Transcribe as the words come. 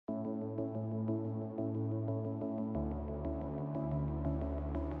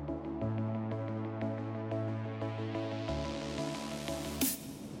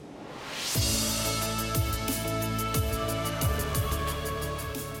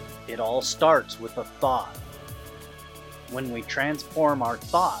It all starts with a thought. When we transform our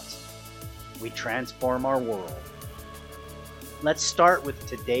thoughts, we transform our world. Let's start with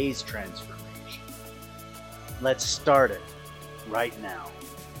today's transformation. Let's start it right now.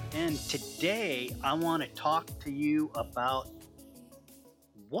 And today I want to talk to you about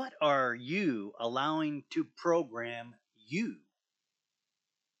what are you allowing to program you?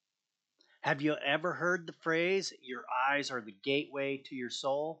 Have you ever heard the phrase, your eyes are the gateway to your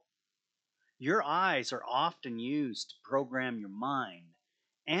soul? Your eyes are often used to program your mind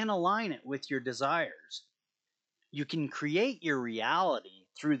and align it with your desires. You can create your reality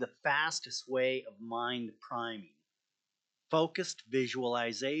through the fastest way of mind priming, focused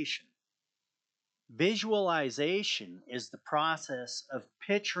visualization. Visualization is the process of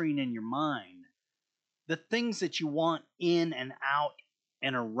picturing in your mind the things that you want in and out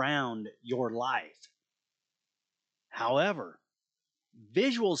and around your life. However,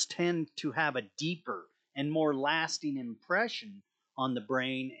 visuals tend to have a deeper and more lasting impression on the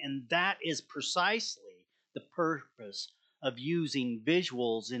brain, and that is precisely the purpose of using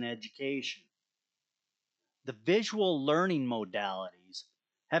visuals in education. The visual learning modalities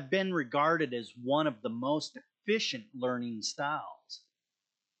have been regarded as one of the most efficient learning styles.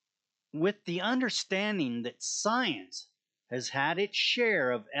 With the understanding that science has had its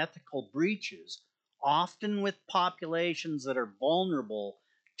share of ethical breaches, often with populations that are vulnerable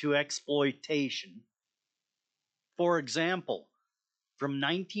to exploitation. For example, from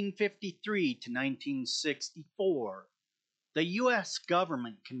 1953 to 1964, the U.S.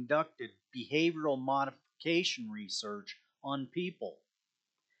 government conducted behavioral modification research on people,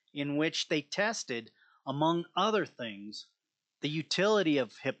 in which they tested, among other things, the utility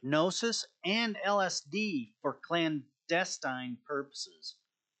of hypnosis and LSD for clandestine purposes.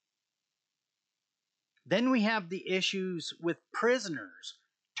 Then we have the issues with prisoners,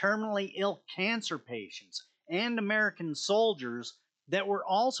 terminally ill cancer patients, and American soldiers that were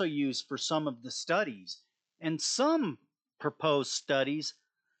also used for some of the studies, and some proposed studies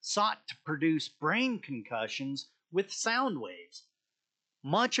sought to produce brain concussions with sound waves.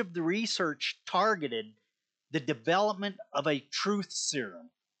 Much of the research targeted the development of a truth serum.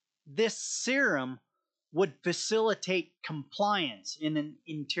 This serum would facilitate compliance in an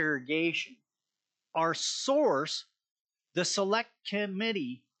interrogation. Our source, the Select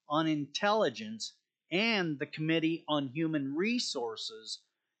Committee on Intelligence and the Committee on Human Resources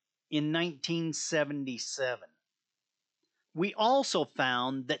in 1977. We also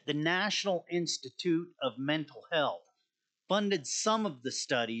found that the National Institute of Mental Health funded some of the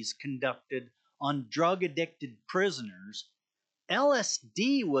studies conducted on drug-addicted prisoners.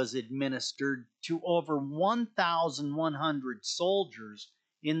 LSD was administered to over 1,100 soldiers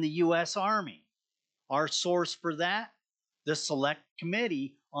in the U.S. Army. Our source for that? The Select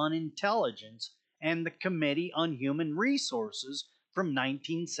Committee on Intelligence and the Committee on Human Resources from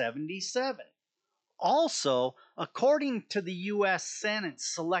 1977. Also, according to the U.S. Senate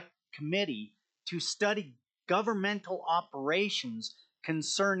Select Committee to study governmental operations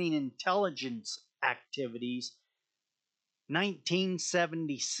concerning intelligence activities,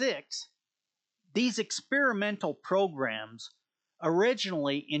 1976, these experimental programs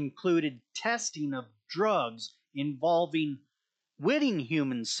originally included testing of drugs involving witting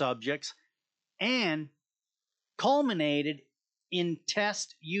human subjects and culminated in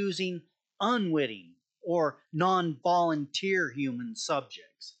tests using unwitting or non-volunteer human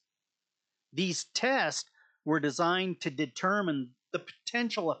subjects. These tests were designed to determine the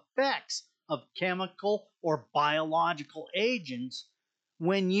potential effects of chemical or biological agents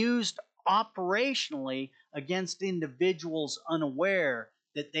when used operationally against individuals unaware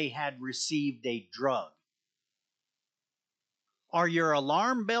that they had received a drug. Are your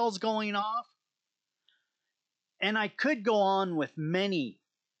alarm bells going off? And I could go on with many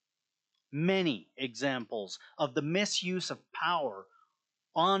examples of the misuse of power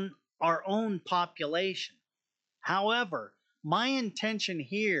on our own population. However, my intention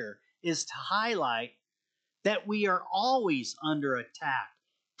here is to highlight that we are always under attack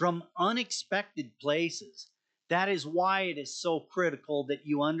from unexpected places. That is why it is so critical that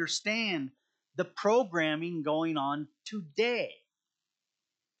you understand the programming going on today.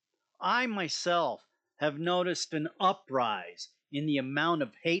 I myself have noticed an uprise in the amount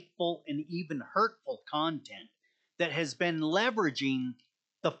of hateful and even hurtful content that has been leveraging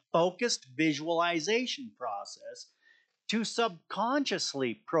the focused visualization process to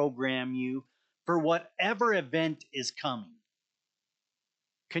subconsciously program you for whatever event is coming.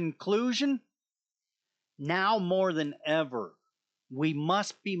 Conclusion? Now more than ever, we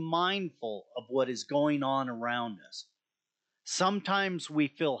must be mindful of what is going on around us. Sometimes we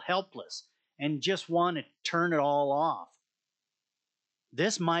feel helpless and just want to turn it all off.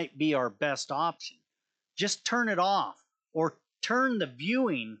 This might be our best option. Just turn it off, or turn the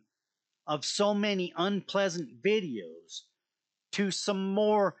viewing of so many unpleasant videos to some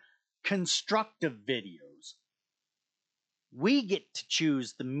more constructive videos. We get to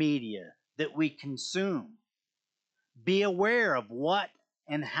choose the media that we consume. Be aware of what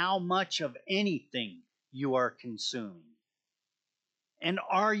and how much of anything you are consuming. And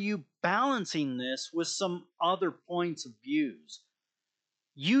are you balancing this with some other points of views?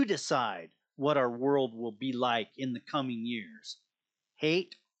 You decide what our world will be like in the coming years.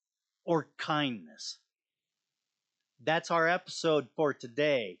 Hate or kindness? That's our episode for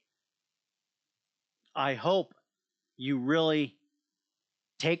today. I hope you really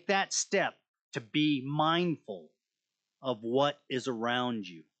take that step to be mindful of what is around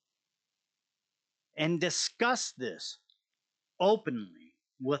you and discuss this openly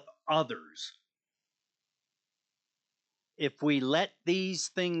with others. If we let these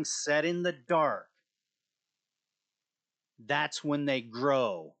things set in the dark, that's when they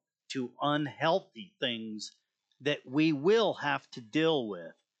grow to unhealthy things that we will have to deal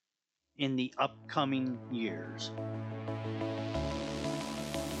with in the upcoming years.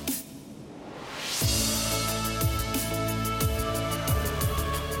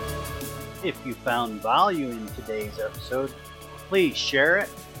 If you found value in today's episode, please share it,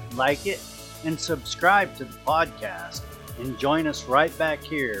 like it, and subscribe to the podcast, and join us right back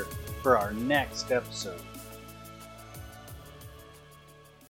here for our next episode.